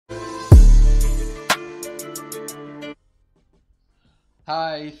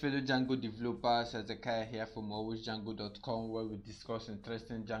Hi fellow Django developers, Hezekiah here from alwaysdjango.com, where we discuss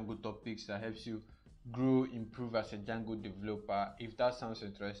interesting Django topics that helps you grow, improve as a Django developer. If that sounds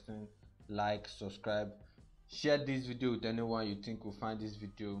interesting, like, subscribe, share this video with anyone you think will find this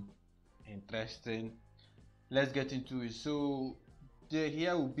video interesting. Let's get into it. So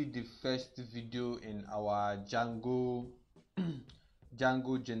here will be the first video in our Django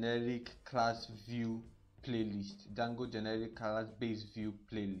generic class view playlist, Django generic class based view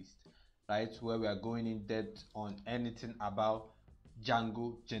playlist, right, where we are going in depth on anything about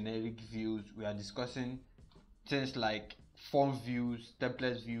Django generic views. We are discussing things like form views,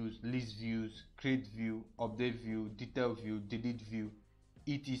 template views, list views, create view, update view, detail view, delete view,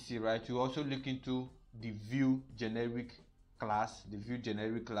 etc. Right, we also look into the view generic class,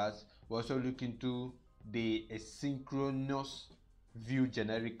 we also look into the asynchronous view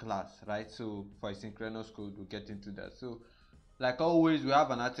generic class, right? So for asynchronous code, we'll get into that. So like always, we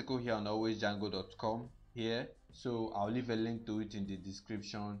have an article here on alwaysdjango.com here, so I'll leave a link to it in the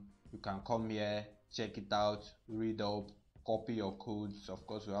description. You can come here, check it out, read up, copy your codes. Of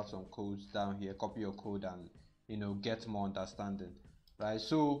course, we have some codes down here. Copy your code and get more understanding, right?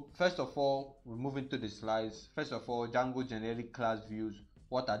 So first of all, we move into the slides. First of all, Django generic class views.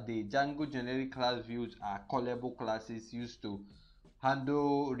 What are they? Django generic class views are callable classes used to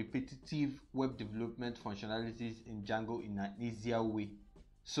handle repetitive web development functionalities in Django in an easier way.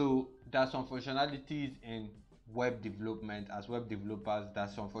 So there are some functionalities in web development. As web developers, there are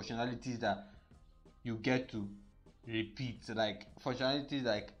some functionalities that you get to repeat, like functionalities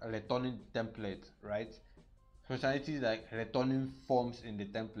like returning template, right? Functionalities like returning forms in the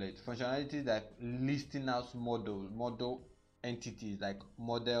template, functionalities like listing out model entities, like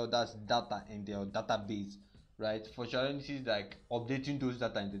model, that's data in their database, right? Functionalities like updating those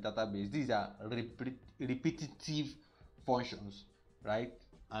data in the database. These are repetitive functions, right?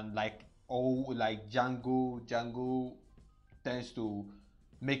 And like Django tends to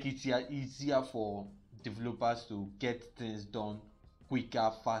make it easier for developers to get things done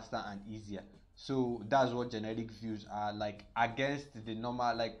quicker, faster and easier. So that's what generic views are, like against the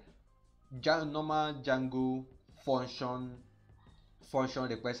normal, like normal Django function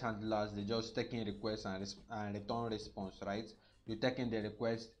request handlers. They just take in request and return response, right? You take in the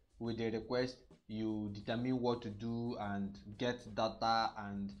request, with the request you determine what to do and get data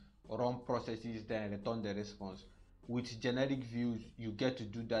and run processes, then return the response. With generic views, you get to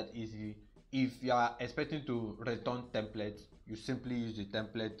do that easily. If you are expecting to return templates, you simply use the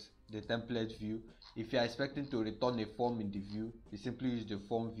template view. If you are expecting to return a form in the view, you simply use the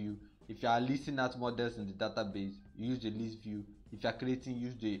form view. If you are listing out models in the database, you use the list view. If you are creating,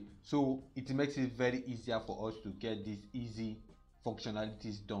 use the, so it makes it very easier for us to get these easy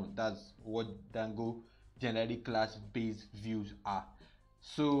functionalities done. That's what Django generic class based views are.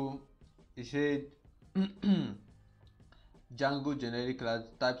 So it said Django generic class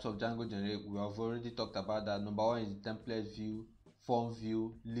types of Django generic. We have already talked about that. Number one is template view, form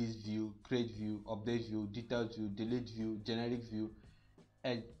view, list view, create view, update view, detailed view, delete view, generic view,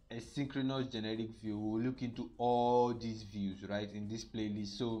 and asynchronous generic view. We'll look into all these views right in this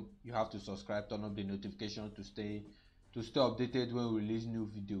playlist, so you have to subscribe, turn on the notification to stay updated when we release new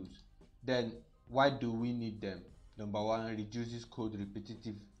videos. Then why do we need them? Number one, reduces code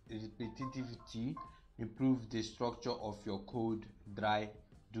repetitivity, improve the structure of your code, dry,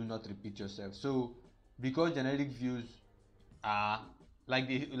 do not repeat yourself. So because generic views are like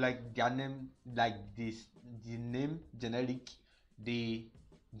their name, like this, the name generic, they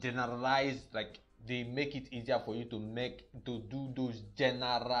generalize, like they make it easier for you to do those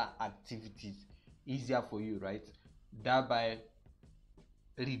general activities easier for you, right? Thereby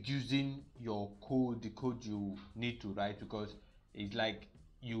reducing your code, the code you need to write, because it's like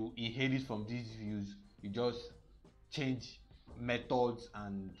you inherit from these views. You just change methods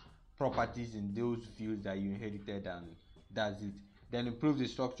and properties in those views that you inherited, and that's it. Then improve the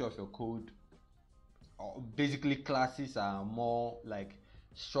structure of your code. Basically classes are more like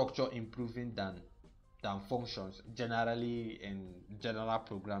structure improving than functions. Generally in general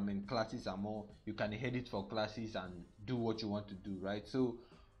programming, classes are more, you can inherit for classes and do what you want to do, right? So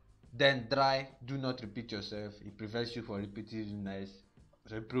then dry, do not repeat yourself. It prevents you from repetitiveness,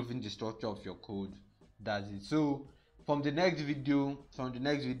 improving the structure of your code. That's it. So from the next video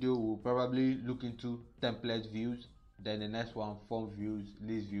we'll probably look into template views, then the next one form views,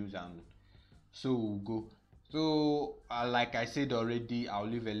 list views, and so we'll go. So like I said already, I'll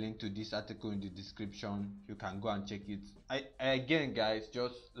leave a link to this article in the description. You can go and check it. Again guys,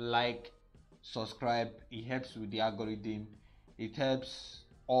 just like, subscribe. It helps with the algorithm, it helps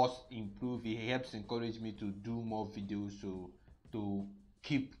us improve, it helps encourage me to do more videos, so to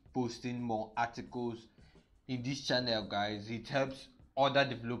keep posting more articles in this channel, guys. It helps other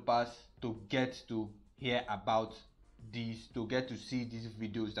developers to get to hear about these, to get to see these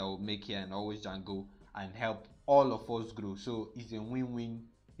videos that we'll make here and Always Django, and help all of us grow. So it's a win-win.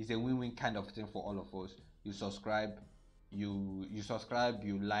 It's a win-win kind of thing for all of us. You subscribe, you subscribe,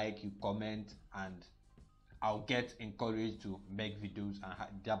 you like, you comment, and I'll get encouraged to make videos,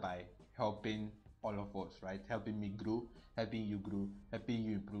 and thereby helping all of us, right? Helping me grow, helping you grow, helping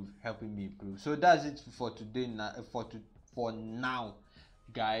you improve, helping me improve. So that's it for today. For now,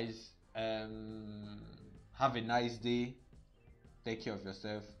 guys. Have a nice day. Take care of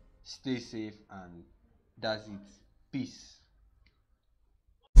yourself. Stay safe, and that's it. Peace.